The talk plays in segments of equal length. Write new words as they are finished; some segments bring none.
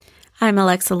I'm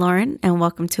Alexa Lauren, and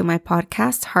welcome to my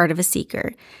podcast, Heart of a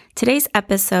Seeker. Today's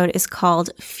episode is called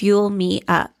Fuel Me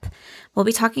Up. We'll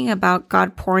be talking about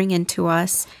God pouring into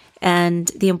us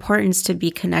and the importance to be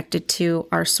connected to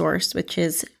our source, which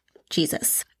is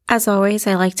Jesus. As always,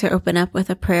 I like to open up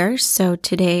with a prayer. So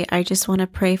today I just want to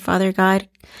pray, Father God,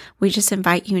 we just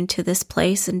invite you into this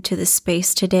place, into this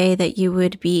space today, that you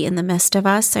would be in the midst of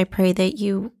us. I pray that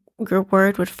your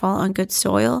word would fall on good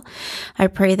soil. I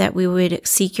pray that we would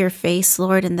seek your face,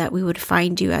 Lord, and that we would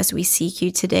find you as we seek you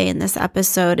today in this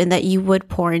episode, and that you would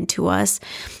pour into us.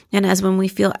 And as when we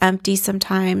feel empty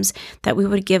sometimes, that we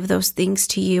would give those things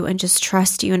to you and just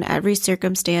trust you in every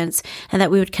circumstance, and that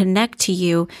we would connect to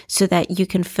you so that you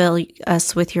can fill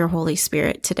us with your Holy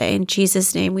Spirit today. In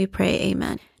Jesus' name we pray,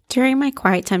 amen. During my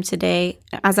quiet time today,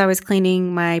 as I was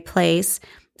cleaning my place,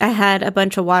 I had a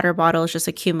bunch of water bottles just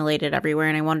accumulated everywhere,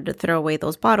 and I wanted to throw away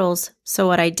those bottles. So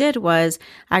what I did was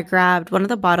I grabbed one of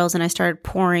the bottles and I started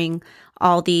pouring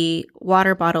all the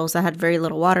water bottles that had very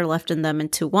little water left in them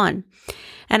into one.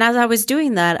 And as I was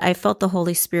doing that, I felt the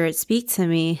Holy Spirit speak to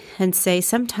me and say,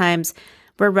 sometimes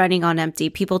we're running on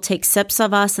empty. People take sips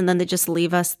of us and then they just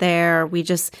leave us there. We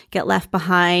just get left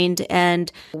behind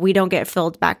and we don't get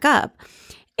filled back up.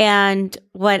 And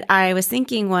what I was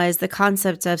thinking was the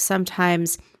concept of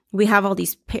sometimes we have all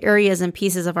these areas and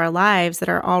pieces of our lives that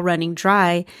are all running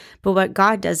dry, but what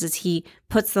God does is he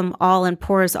puts them all and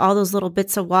pours all those little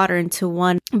bits of water into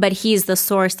one, but he's the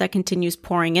source that continues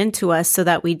pouring into us so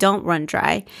that we don't run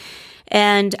dry.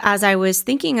 And as I was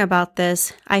thinking about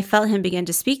this, I felt him begin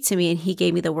to speak to me, and he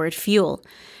gave me the word fuel.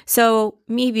 So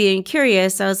me being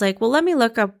curious, I was like, well, let me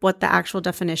look up what the actual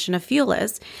definition of fuel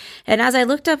is. And as I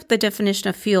looked up the definition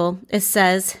of fuel, it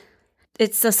says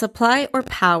it's a supply or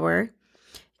power.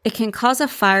 It can cause a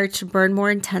fire to burn more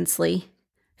intensely.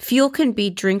 Fuel can be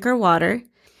drink or water.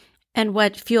 And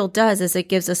what fuel does is it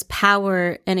gives us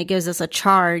power and it gives us a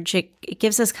charge. It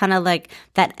gives us kind of like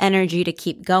that energy to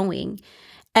keep going.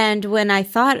 And when I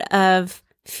thought of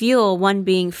fuel, one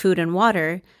being food and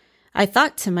water, I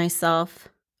thought to myself,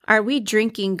 are we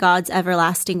drinking God's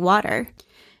everlasting water?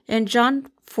 In John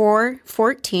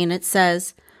 4:14, it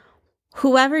says,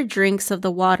 whoever drinks of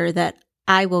the water that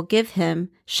I will give him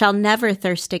shall never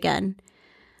thirst again.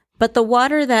 But the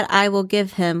water that I will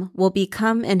give him will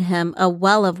become in him a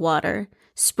well of water,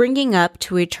 springing up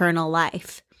to eternal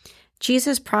life.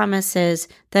 Jesus promises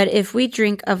that if we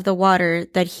drink of the water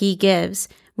that he gives,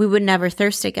 we would never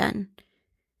thirst again.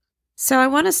 So I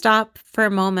want to stop for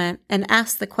a moment and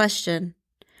ask the question,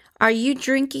 are you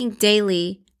drinking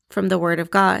daily from the Word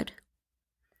of God?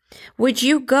 Would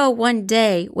you go one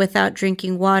day without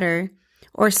drinking water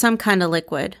or some kind of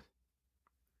liquid?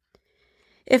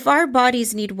 If our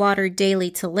bodies need water daily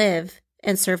to live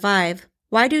and survive,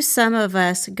 why do some of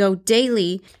us go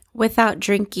daily without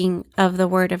drinking of the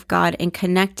Word of God and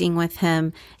connecting with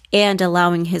Him and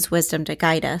allowing His wisdom to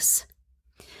guide us?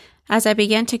 As I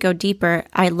began to go deeper,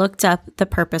 I looked up the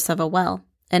purpose of a well,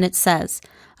 and it says,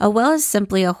 a well is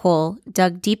simply a hole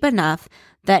dug deep enough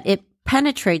that it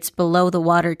penetrates below the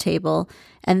water table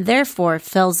and therefore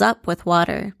fills up with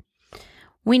water.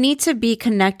 We need to be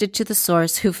connected to the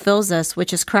source who fills us,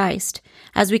 which is Christ.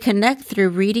 As we connect through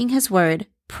reading His Word,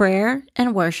 prayer,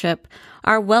 and worship,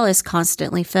 our well is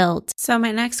constantly filled. So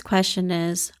my next question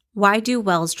is, why do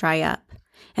wells dry up?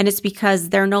 And it's because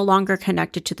they're no longer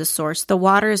connected to the source. The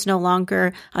water is no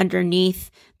longer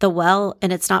underneath the well,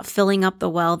 and it's not filling up the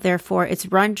well. Therefore, it's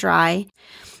run dry.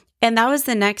 And that was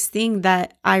the next thing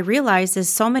that I realized is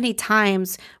so many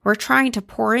times we're trying to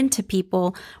pour into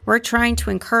people, we're trying to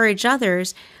encourage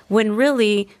others, when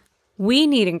really we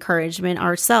need encouragement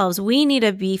ourselves. We need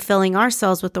to be filling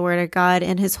ourselves with the Word of God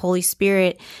and His Holy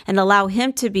Spirit and allow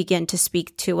Him to begin to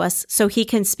speak to us so He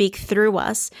can speak through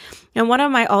us. And one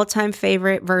of my all-time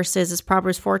favorite verses is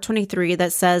Proverbs 4:23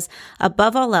 that says,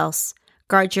 above all else,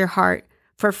 guard your heart,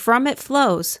 for from it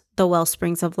flows the well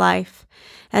springs of life.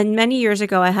 And many years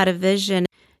ago, I had a vision,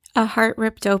 a heart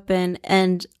ripped open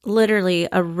and literally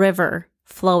a river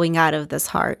flowing out of this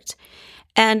heart.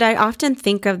 And I often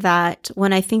think of that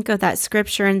when I think of that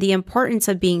scripture and the importance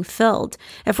of being filled.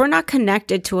 If we're not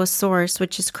connected to a source,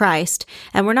 which is Christ,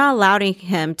 and we're not allowing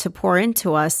Him to pour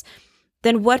into us,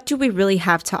 then what do we really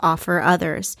have to offer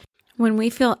others? When we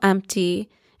feel empty,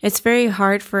 it's very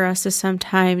hard for us to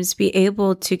sometimes be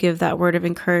able to give that word of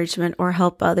encouragement or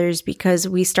help others because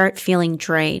we start feeling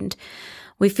drained.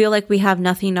 We feel like we have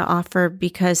nothing to offer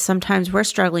because sometimes we're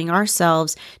struggling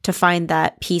ourselves to find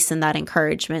that peace and that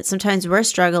encouragement. Sometimes we're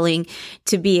struggling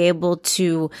to be able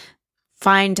to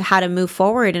find how to move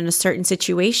forward in a certain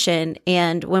situation.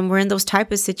 And when we're in those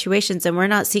type of situations and we're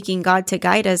not seeking God to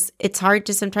guide us, it's hard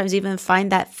to sometimes even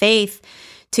find that faith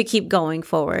to keep going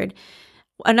forward.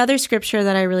 Another scripture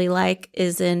that I really like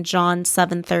is in John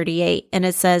 7:38, and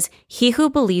it says, "He who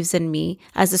believes in me,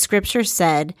 as the scripture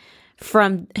said,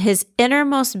 from his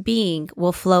innermost being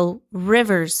will flow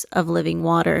rivers of living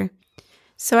water."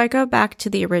 So I go back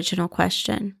to the original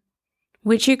question.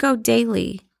 Would you go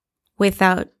daily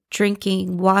without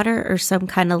drinking water or some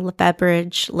kind of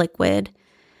beverage, liquid?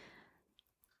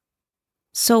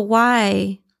 So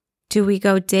why do we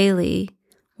go daily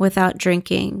without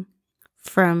drinking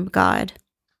from God?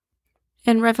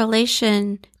 In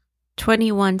Revelation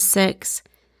 21:6,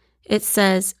 it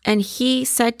says, "And he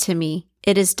said to me,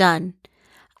 'It is done.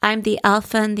 I'm the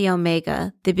Alpha and the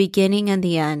Omega, the beginning and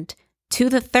the end. To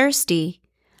the thirsty,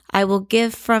 I will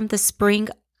give from the spring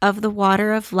of the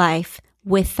water of life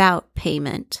without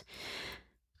payment.'"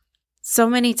 So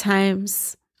many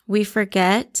times we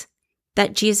forget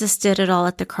that Jesus did it all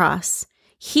at the cross.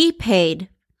 He paid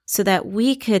so that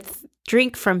we could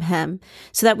drink from him,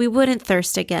 so that we wouldn't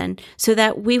thirst again, so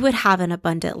that we would have an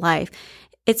abundant life.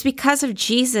 It's because of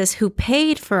Jesus who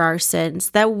paid for our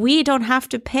sins that we don't have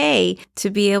to pay to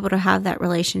be able to have that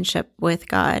relationship with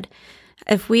God.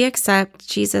 If we accept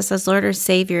Jesus as Lord or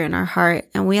Savior in our heart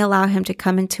and we allow him to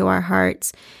come into our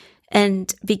hearts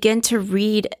and begin to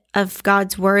read of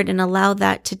God's word and allow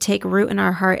that to take root in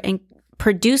our heart and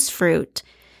produce fruit,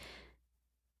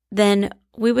 then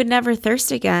we would never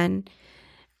thirst again.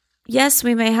 Yes,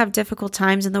 we may have difficult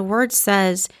times, and the word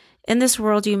says, "In this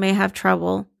world you may have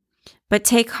trouble, but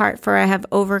take heart, for I have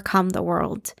overcome the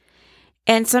world."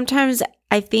 And sometimes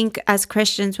I think as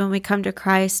Christians, when we come to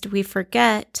Christ, we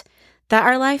forget that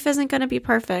our life isn't going to be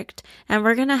perfect and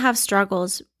we're going to have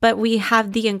struggles, but we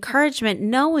have the encouragement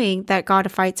knowing that God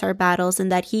fights our battles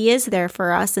and that he is there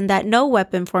for us and that no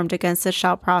weapon formed against us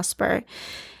shall prosper.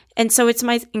 And so it's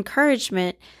my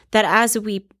encouragement that as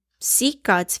we seek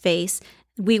God's face,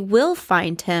 we will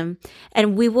find him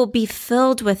and we will be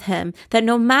filled with him, that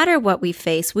no matter what we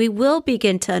face, we will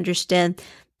begin to understand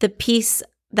the peace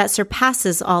that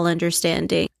surpasses all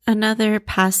understanding. Another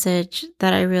passage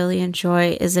that I really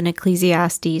enjoy is in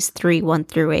Ecclesiastes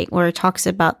 3:1-8, where it talks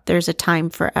about there's a time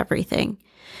for everything.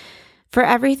 For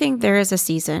everything there is a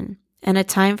season, and a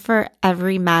time for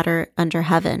every matter under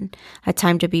heaven, a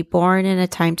time to be born and a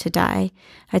time to die,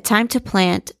 a time to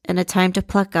plant and a time to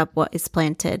pluck up what is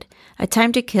planted, a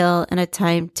time to kill and a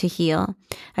time to heal,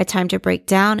 a time to break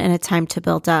down and a time to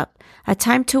build up, a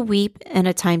time to weep and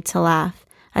a time to laugh,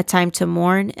 a time to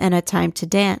mourn and a time to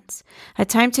dance, a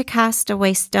time to cast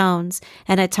away stones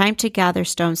and a time to gather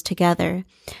stones together,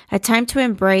 a time to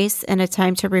embrace and a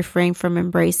time to refrain from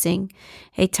embracing,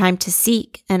 a time to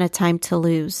seek and a time to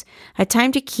lose, a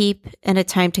time to keep and a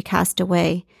time to cast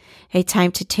away, a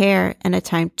time to tear and a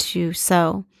time to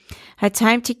sow, a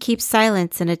time to keep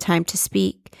silence and a time to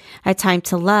speak, a time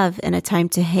to love and a time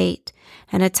to hate,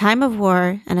 and a time of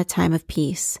war and a time of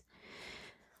peace.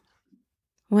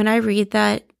 When I read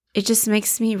that, it just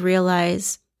makes me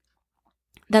realize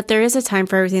that there is a time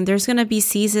for everything. There's going to be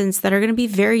seasons that are going to be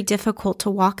very difficult to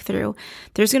walk through.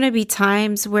 There's going to be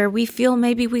times where we feel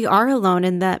maybe we are alone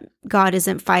and that God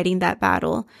isn't fighting that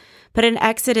battle. But in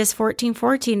Exodus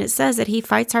 14:14, it says that he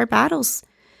fights our battles.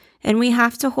 And we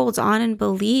have to hold on and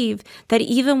believe that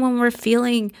even when we're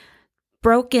feeling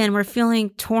broken, we're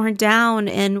feeling torn down,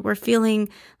 and we're feeling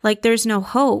like there's no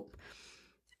hope,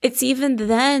 it's even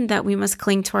then that we must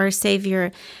cling to our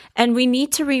Savior. And we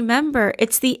need to remember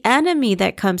it's the enemy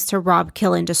that comes to rob,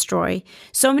 kill, and destroy.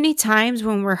 So many times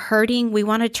when we're hurting, we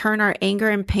want to turn our anger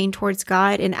and pain towards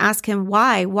God and ask him,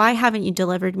 why? Why haven't you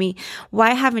delivered me?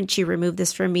 Why haven't you removed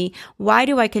this from me? Why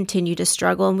do I continue to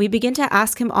struggle? And we begin to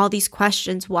ask him all these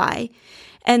questions, why?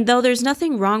 And though there's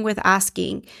nothing wrong with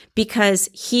asking, because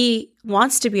he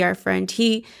wants to be our friend,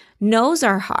 he knows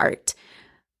our heart.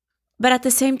 But at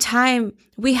the same time,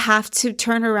 we have to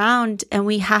turn around and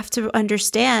we have to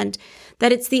understand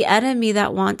that it's the enemy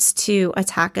that wants to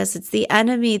attack us. It's the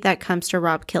enemy that comes to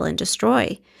rob, kill, and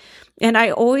destroy. And I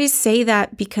always say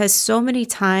that because so many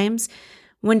times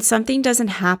when something doesn't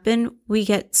happen, we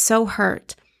get so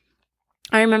hurt.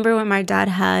 I remember when my dad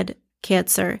had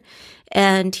cancer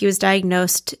and he was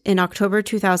diagnosed in October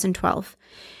 2012.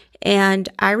 And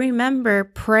I remember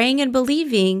praying and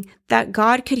believing that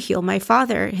God could heal my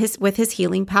father with his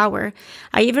healing power.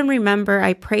 I even remember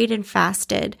I prayed and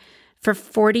fasted for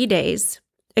 40 days,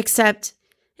 except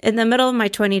in the middle of my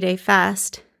 20-day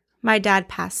fast, my dad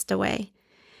passed away.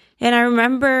 And I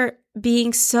remember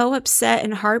being so upset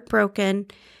and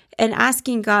heartbroken and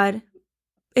asking God,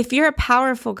 if you're a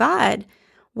powerful God,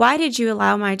 Why did you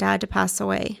allow my dad to pass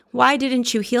away? Why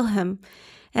didn't you heal him?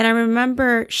 And I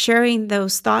remember sharing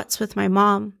those thoughts with my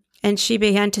mom, and she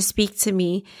began to speak to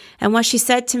me. And what she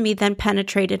said to me then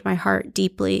penetrated my heart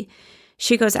deeply.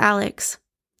 She goes, Alex,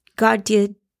 God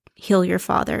did heal your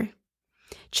father,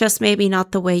 just maybe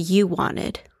not the way you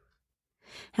wanted.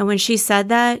 And when she said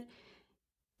that,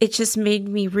 it just made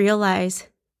me realize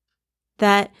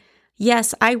that,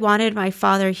 yes, I wanted my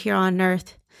father here on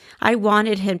earth. I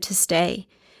wanted him to stay.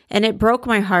 And it broke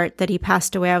my heart that he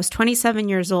passed away. I was 27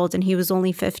 years old and he was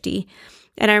only 50.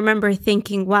 And I remember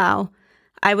thinking, wow,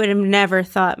 I would have never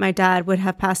thought my dad would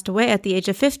have passed away at the age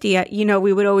of 50.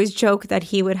 We would always joke that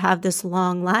he would have this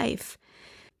long life,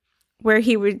 where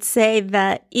he would say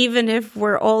that even if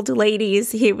we're old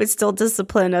ladies, he would still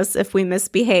discipline us if we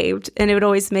misbehaved. And it would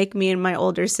always make me and my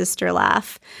older sister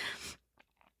laugh.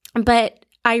 But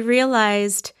I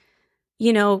realized,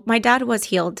 my dad was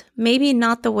healed, maybe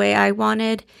not the way I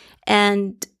wanted.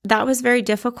 And that was very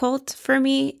difficult for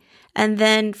me. And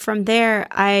then from there,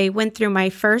 I went through my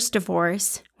first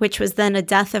divorce, which was then a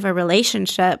death of a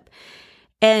relationship.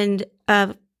 And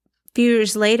a few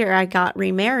years later, I got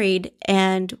remarried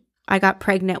and I got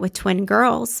pregnant with twin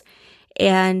girls.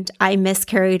 And I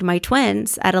miscarried my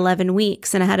twins at 11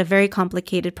 weeks, and I had a very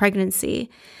complicated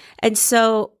pregnancy. And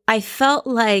so I felt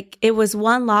like it was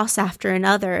one loss after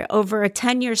another over a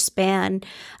 10-year span.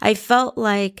 I felt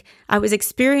like I was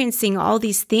experiencing all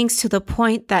these things to the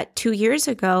point that 2 years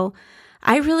ago,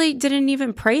 I really didn't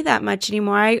even pray that much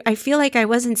anymore. I feel like I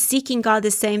wasn't seeking God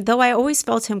the same, though I always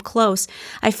felt him close.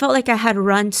 I felt like I had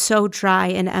run so dry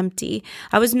and empty.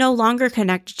 I was no longer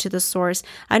connected to the source.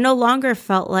 I no longer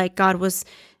felt like God was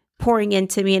pouring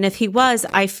into me. And if he was,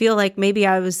 I feel like maybe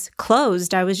I was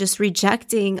closed. I was just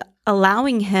rejecting,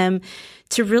 allowing him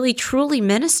to really truly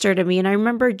minister to me. And I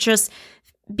remember just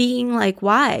being like,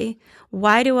 why?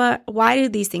 Why do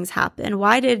these things happen?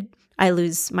 Why did I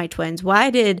lose my twins? Why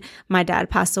did my dad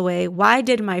pass away? Why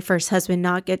did my first husband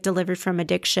not get delivered from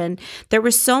addiction? There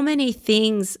were so many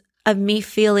things of me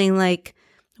feeling like,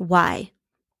 why?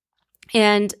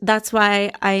 And that's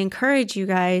why I encourage you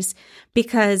guys,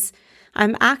 because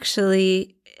I'm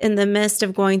actually in the midst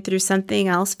of going through something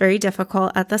else very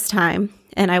difficult at this time,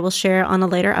 and I will share on a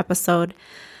later episode.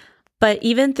 But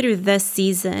even through this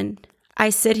season, I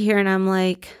sit here and I'm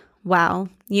like, wow,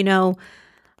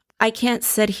 I can't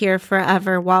sit here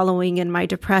forever wallowing in my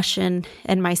depression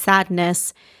and my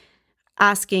sadness,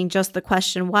 asking just the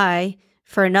question why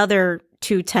for another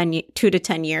 2 to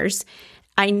 10 years.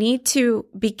 I need to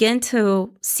begin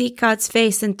to seek God's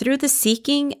face. And through the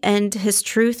seeking and his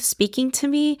truth speaking to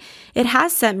me, it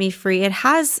has set me free. It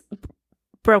has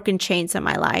broken chains in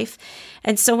my life.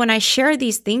 And so when I share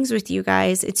these things with you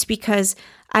guys, it's because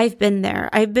I've been there.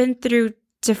 I've been through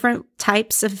different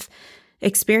types of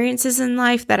experiences in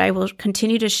life that I will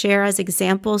continue to share as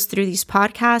examples through these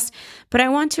podcasts. But I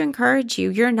want to encourage you,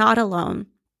 you're not alone.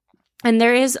 And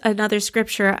there is another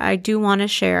scripture I do want to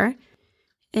share.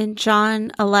 In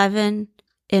John 11,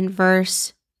 in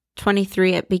verse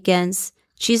 23, it begins,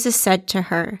 Jesus said to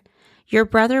her, "Your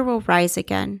brother will rise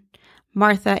again."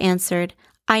 Martha answered,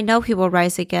 "I know he will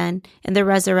rise again in the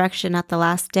resurrection at the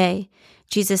last day."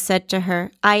 Jesus said to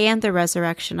her, "I am the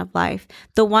resurrection of life.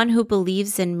 The one who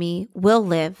believes in me will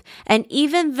live, and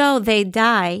even though they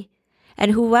die,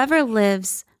 and whoever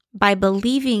lives by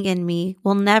believing in me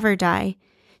will never die.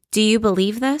 Do you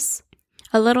believe this?"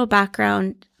 A little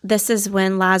background. This is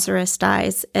when Lazarus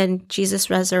dies and Jesus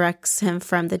resurrects him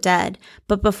from the dead.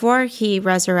 But before he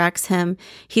resurrects him,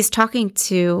 he's talking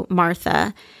to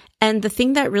Martha. And the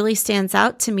thing that really stands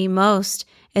out to me most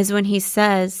is when he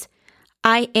says,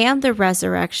 "I am the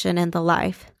resurrection and the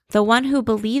life. The one who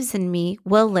believes in me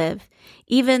will live,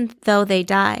 even though they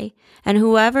die. And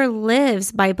whoever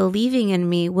lives by believing in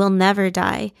me will never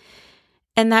die."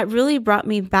 And that really brought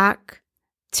me back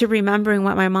to remembering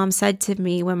what my mom said to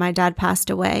me when my dad passed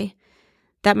away,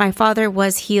 that my father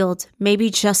was healed, maybe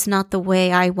just not the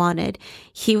way I wanted.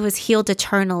 He was healed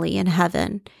eternally in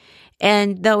heaven.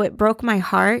 And though it broke my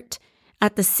heart,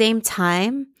 at the same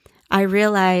time, I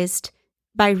realized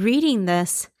by reading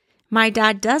this, my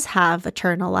dad does have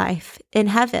eternal life in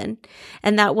heaven,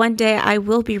 and that one day I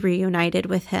will be reunited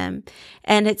with him.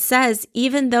 And it says,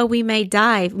 even though we may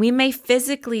die, we may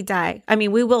physically die. I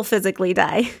mean, we will physically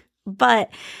die. But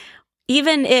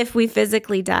even if we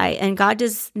physically die and God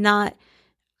does not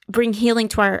bring healing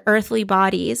to our earthly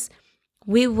bodies,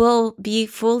 we will be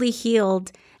fully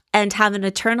healed and have an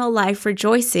eternal life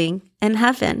rejoicing in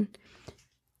heaven.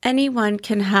 Anyone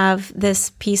can have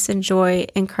this peace and joy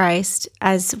in Christ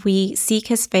as we seek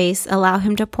his face, allow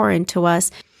him to pour into us.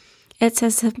 It's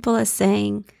as simple as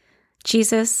saying,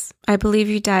 Jesus, I believe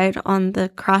you died on the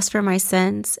cross for my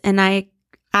sins, and I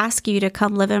ask you to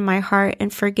come live in my heart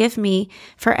and forgive me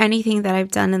for anything that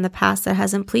I've done in the past that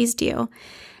hasn't pleased you.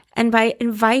 And by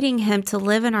inviting him to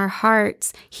live in our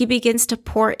hearts, he begins to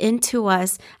pour into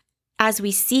us as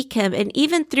we seek him. And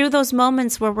even through those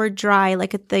moments where we're dry,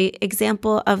 like at the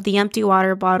example of the empty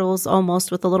water bottles,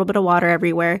 almost with a little bit of water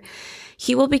everywhere,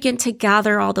 he will begin to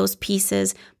gather all those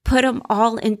pieces, put them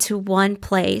all into one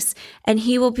place, and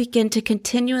he will begin to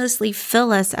continuously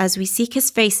fill us as we seek his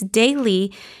face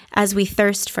daily as we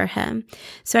thirst for him.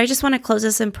 So I just want to close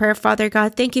this in prayer. Father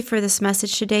God, thank you for this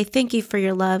message today. Thank you for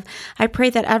your love. I pray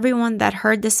that everyone that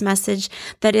heard this message,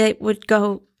 that it would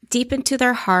go deep into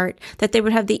their heart, that they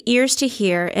would have the ears to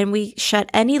hear, and we shut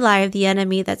any lie of the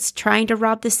enemy that's trying to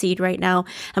rob the seed right now.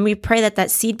 And we pray that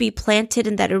that seed be planted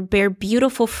and that it would bear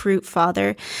beautiful fruit,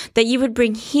 Father, that you would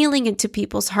bring healing into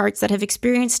people's hearts that have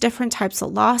experienced different types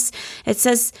of loss. It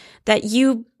says that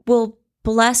you will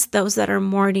bless those that are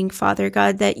mourning, Father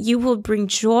God, that you will bring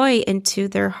joy into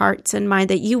their hearts and mind,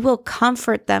 that you will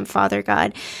comfort them, Father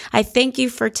God. I thank you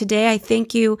for today. I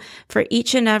thank you for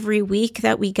each and every week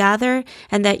that we gather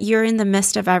and that you're in the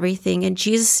midst of everything. In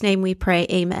Jesus' name we pray,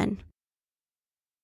 amen.